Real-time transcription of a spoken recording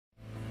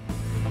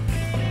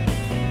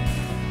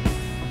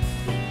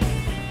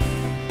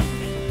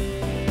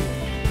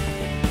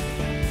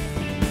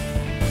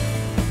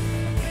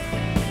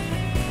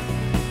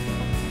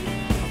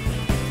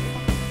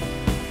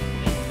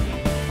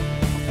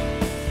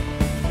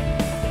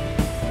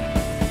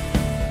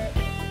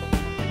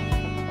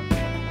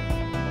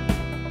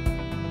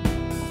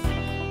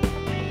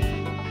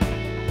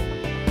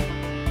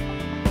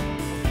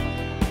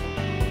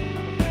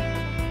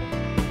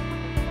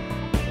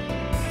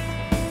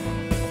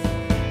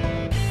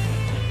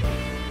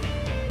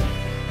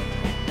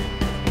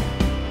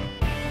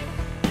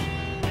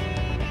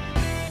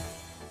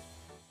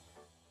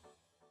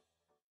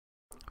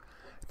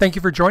Thank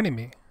you for joining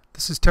me.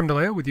 This is Tim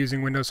DeLeo with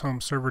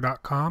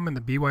usingwindowshomeserver.com and the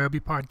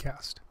BYOB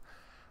podcast.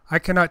 I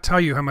cannot tell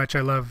you how much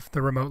I love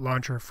the remote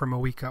launcher from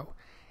AWIECO.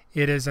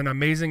 It is an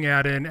amazing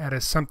add-in and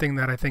is something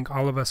that I think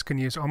all of us can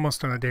use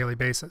almost on a daily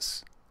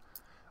basis.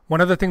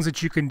 One of the things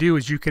that you can do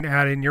is you can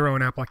add in your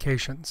own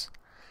applications.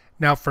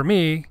 Now for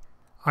me,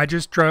 I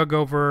just drug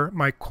over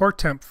my core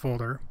temp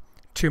folder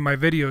to my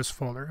videos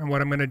folder, and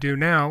what I'm going to do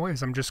now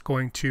is I'm just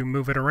going to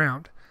move it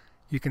around.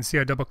 You can see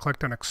I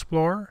double-clicked on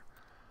Explore.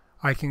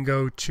 I can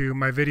go to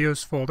my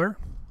videos folder,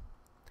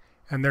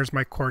 and there's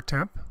my core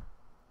temp.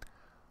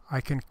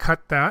 I can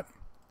cut that,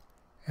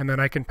 and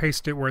then I can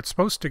paste it where it's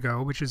supposed to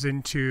go, which is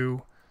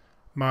into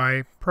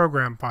my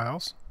program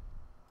files.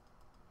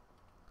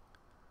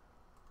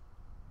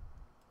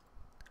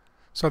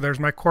 So there's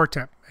my core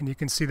temp, and you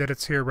can see that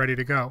it's here ready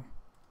to go.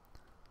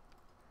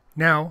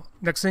 Now,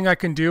 next thing I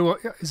can do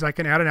is I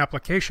can add an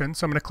application.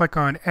 So I'm going to click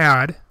on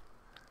Add,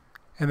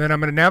 and then I'm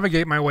going to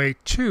navigate my way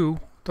to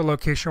the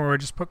location where I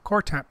just put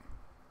core temp.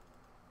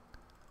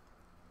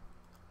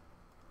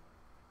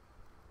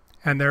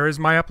 And there is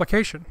my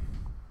application.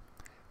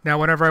 Now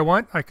whenever I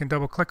want, I can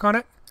double click on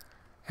it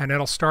and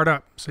it'll start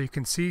up. So you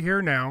can see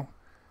here now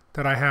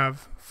that I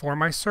have, for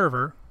my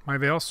server, my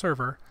Veil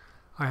server,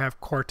 I have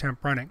core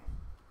temp running.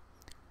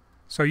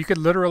 So you could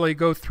literally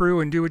go through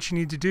and do what you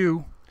need to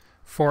do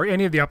for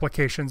any of the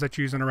applications that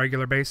you use on a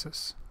regular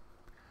basis.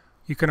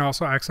 You can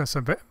also access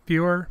a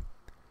viewer,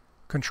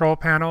 control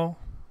panel,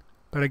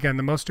 but again,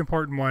 the most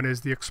important one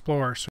is the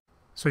Explorer.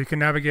 So you can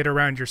navigate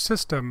around your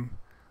system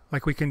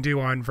like we can do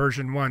on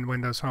version 1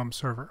 Windows Home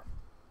Server.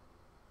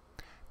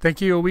 Thank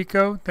you,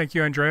 AWIECO. Thank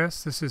you,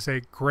 Andreas. This is a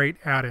great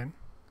add-in.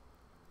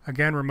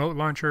 Again, Remote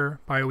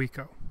Launcher by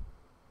AWIECO.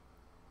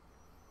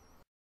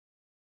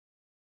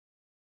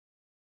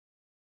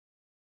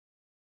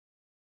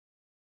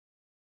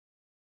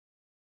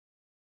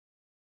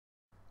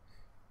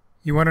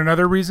 You want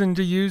another reason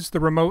to use the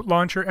Remote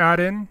Launcher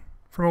add-in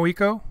from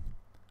AWIECO?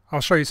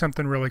 I'll show you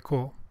something really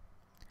cool.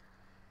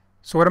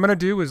 So what I'm going to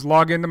do is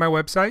log into my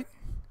website.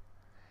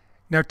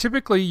 Now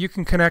typically you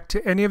can connect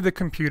to any of the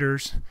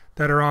computers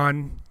that are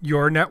on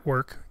your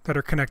network that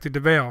are connected to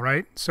Veil,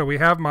 right? So we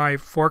have my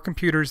 4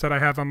 computers that I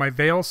have on my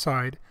Veil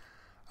side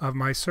of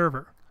my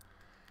server.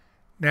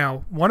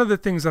 Now one of the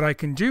things that I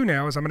can do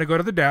now is I'm going to go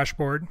to the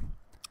dashboard,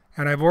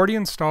 and I've already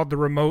installed the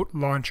Remote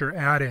Launcher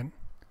add-in.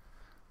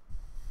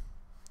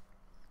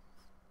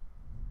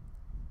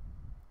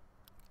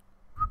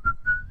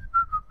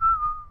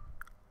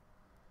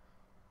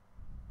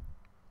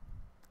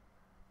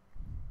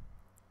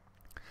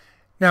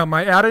 Now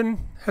my add-in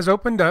has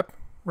opened up,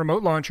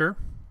 Remote Launcher.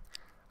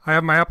 I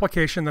have my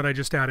application that I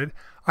just added.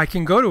 I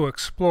can go to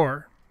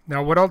Explore.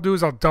 Now what I'll do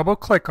is I'll double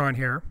click on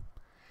here.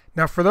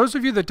 Now for those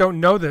of you that don't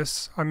know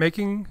this, I'm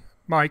making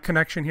my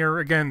connection here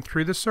again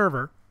through the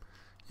server.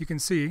 You can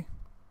see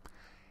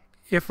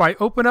if I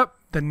open up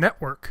the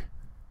network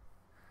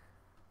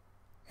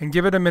and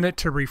give it a minute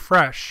to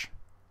refresh,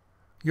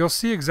 you'll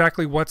see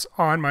exactly what's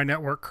on my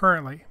network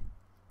currently.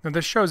 Now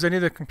this shows any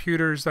of the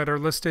computers that are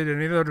listed,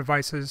 any of the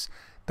devices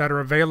that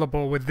are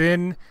available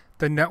within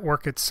the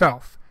network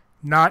itself,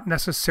 not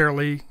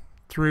necessarily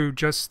through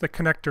just the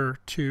connector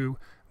to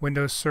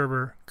Windows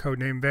Server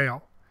codename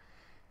Veil.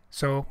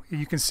 So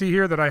you can see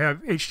here that I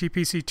have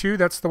HTPC2,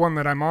 that's the one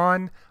that I'm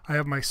on. I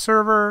have my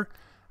server,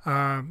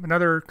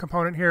 another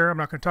component here I'm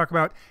not going to talk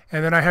about,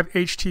 and then I have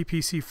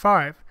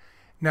HTPC5.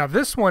 Now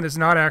this one is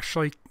not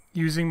actually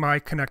using my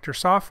connector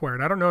software,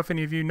 and I don't know if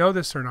any of you know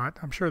this or not.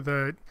 I'm sure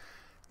the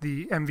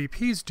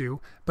MVPs do,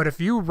 but if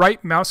you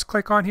right mouse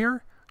click on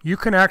here, you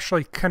can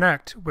actually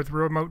connect with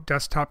Remote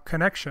Desktop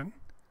Connection.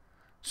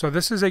 So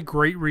this is a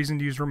great reason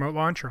to use Remote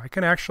Launcher. I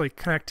can actually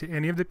connect to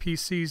any of the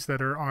PCs that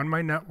are on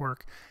my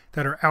network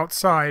that are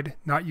outside,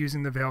 not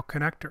using the Veil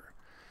connector.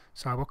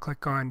 So I will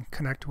click on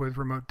Connect with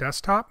Remote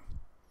Desktop.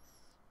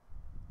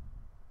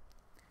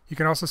 You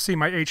can also see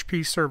my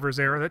HP servers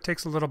there. That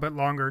takes a little bit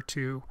longer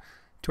to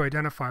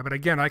identify, but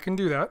again, I can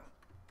do that.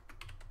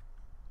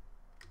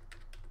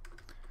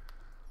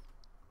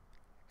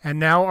 And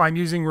now I'm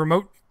using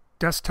Remote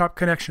Desktop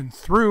Connection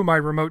through my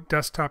Remote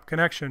Desktop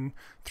Connection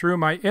through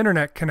my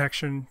internet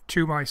connection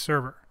to my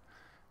server.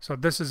 So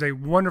this is a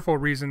wonderful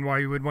reason why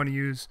you would want to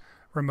use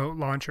Remote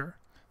Launcher.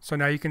 So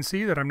now you can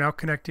see that I'm now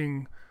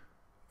connecting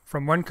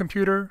from one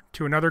computer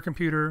to another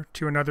computer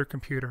to another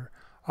computer,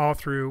 all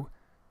through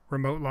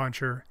Remote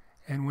Launcher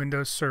and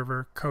Windows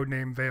Server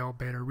codename Veil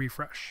Beta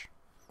Refresh.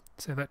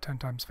 Say that 10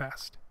 times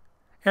fast.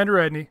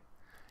 Andrew Edney.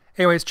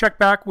 Anyways, check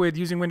back with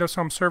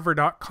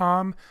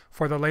usingwindowshomeserver.com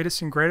for the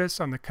latest and greatest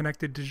on the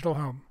connected digital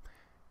home.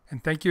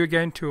 And thank you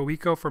again to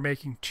AWIECO for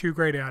making 2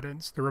 great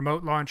add-ins, the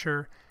Remote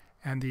Launcher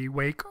and the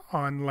Wake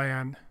on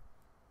LAN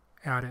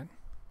add-in.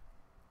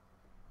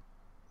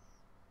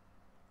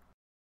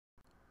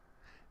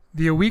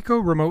 The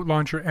AWIECO Remote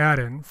Launcher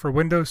add-in for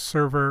Windows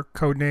Server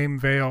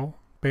codename Veil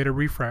Beta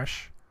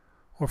Refresh,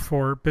 or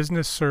for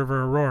Business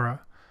Server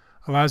Aurora,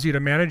 allows you to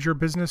manage your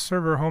business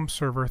server home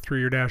server through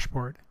your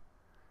dashboard.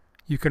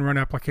 You can run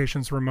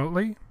applications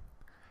remotely,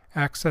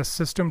 access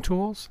system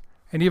tools,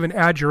 and even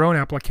add your own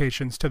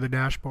applications to the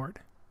dashboard.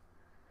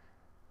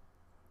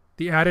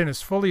 The add-in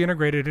is fully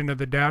integrated into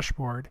the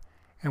dashboard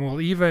and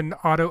will even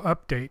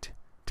auto-update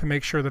to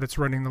make sure that it's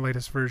running the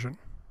latest version.